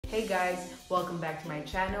Hey guys, welcome back to my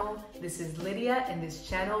channel. This is Lydia, and this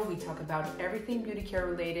channel we talk about everything beauty care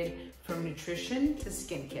related, from nutrition to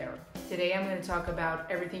skincare. Today I'm going to talk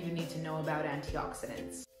about everything you need to know about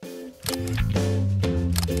antioxidants.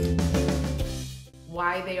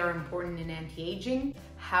 Why they are important in anti-aging,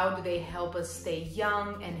 how do they help us stay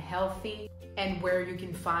young and healthy, and where you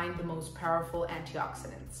can find the most powerful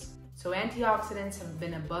antioxidants. So antioxidants have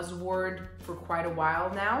been a buzzword for quite a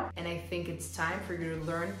while now, and I think it's time for you to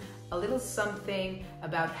learn a little something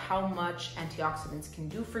about how much antioxidants can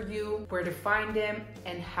do for you, where to find them,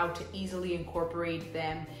 and how to easily incorporate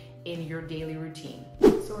them in your daily routine.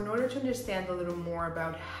 So in order to understand a little more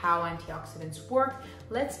about how antioxidants work,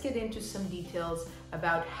 let's get into some details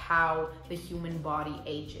about how the human body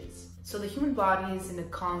ages. So the human body is in a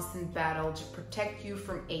constant battle to protect you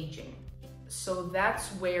from aging. So that's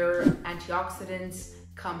where antioxidants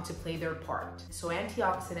come to play their part. So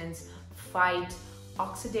antioxidants fight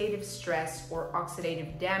oxidative stress or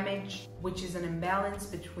oxidative damage, which is an imbalance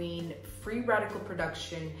between free radical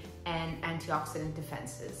production and antioxidant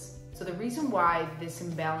defenses. So the reason why this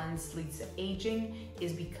imbalance leads to aging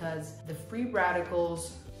is because the free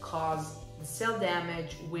radicals cause the cell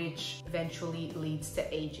damage, which eventually leads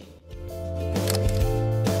to aging.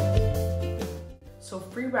 So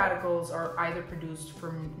free radicals are either produced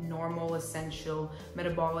from normal essential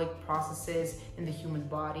metabolic processes in the human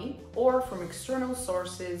body or from external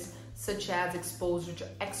sources such as exposure to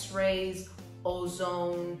X-rays,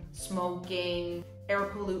 ozone, smoking, air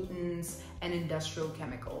pollutants, and industrial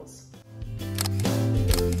chemicals.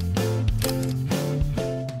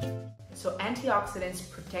 So antioxidants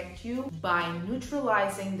protect you by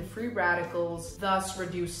neutralizing the free radicals, thus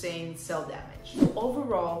reducing cell damage. So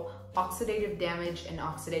overall, oxidative damage and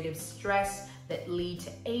oxidative stress that lead to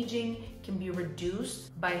aging can be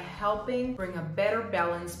reduced by helping bring a better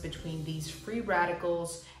balance between these free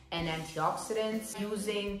radicals and antioxidants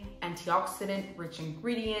using antioxidant-rich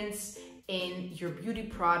ingredients in your beauty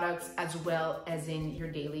products as well as in your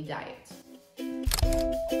daily diet.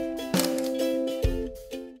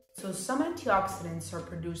 So some antioxidants are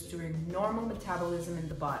produced during normal metabolism in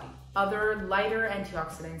the body. Other lighter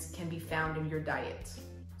antioxidants can be found in your diet.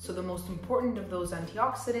 So the most important of those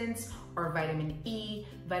antioxidants are vitamin E,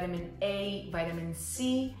 vitamin A, vitamin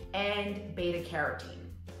C, and beta-carotene.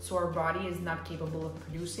 So our body is not capable of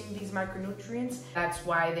producing these micronutrients. That's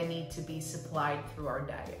why they need to be supplied through our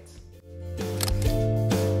diet.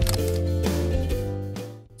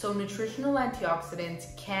 So nutritional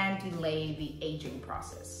antioxidants can delay the aging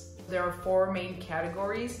process. There are four main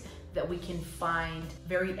categories that we can find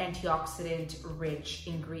very antioxidant-rich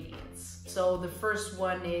ingredients. So the first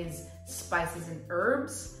one is spices and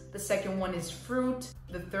herbs. The second one is fruit.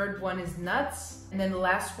 The third one is nuts. And then the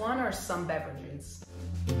last one are some beverages.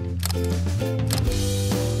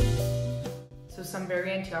 So some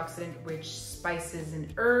very antioxidant-rich spices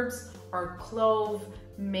and herbs are clove,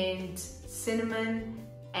 mint, cinnamon,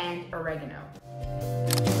 and oregano.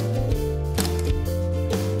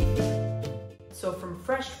 So from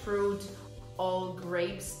fresh fruit, all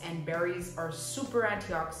grapes and berries are super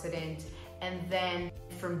antioxidant. And then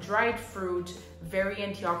from dried fruit, very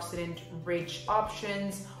antioxidant-rich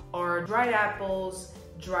options are dried apples,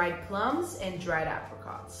 dried plums, and dried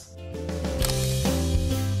apricots.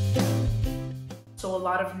 So a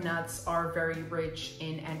lot of nuts are very rich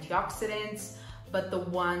in antioxidants, but the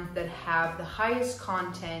ones that have the highest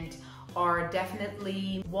content are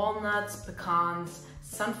definitely walnuts, pecans,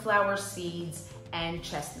 sunflower seeds, and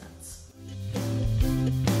chestnuts.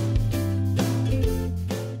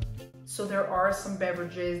 So there are some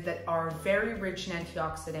beverages that are very rich in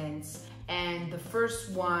antioxidants, and the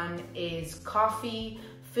first one is coffee,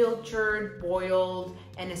 filtered, boiled,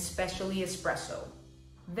 and especially espresso.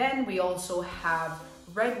 Then we also have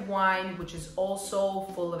red wine, which is also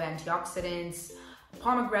full of antioxidants,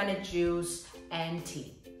 pomegranate juice, and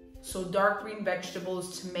tea. So dark green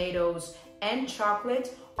vegetables, tomatoes, and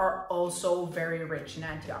chocolate are also very rich in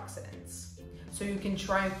antioxidants. So you can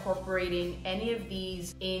try incorporating any of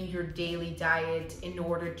these in your daily diet in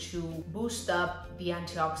order to boost up the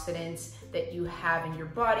antioxidants that you have in your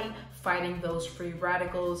body, fighting those free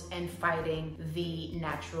radicals and fighting the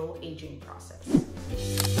natural aging process.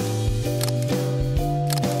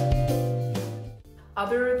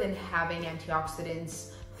 Other than having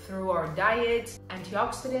antioxidants through our diet,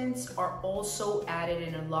 antioxidants are also added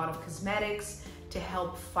in a lot of cosmetics to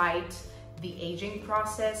help fight the aging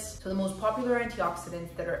process. So the most popular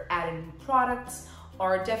antioxidants that are added in products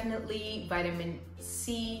are definitely vitamin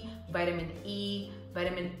C, vitamin E,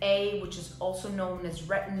 vitamin A, which is also known as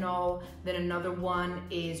retinol. Then another one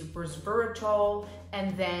is resveratrol,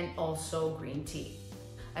 and then also green tea.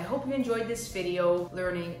 I hope you enjoyed this video,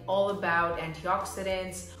 learning all about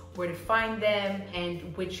antioxidants, where to find them,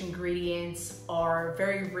 and which ingredients are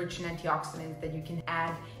very rich in antioxidants that you can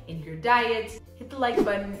add in your diet. Hit the like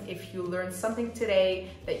button if you learned something today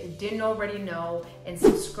that you didn't already know, and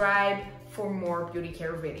subscribe for more beauty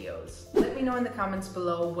care videos. Let me know in the comments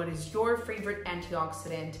below what is your favorite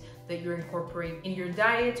antioxidant that you're incorporating in your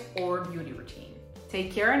diet or beauty routine.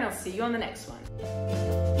 Take care, and I'll see you on the next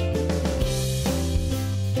one.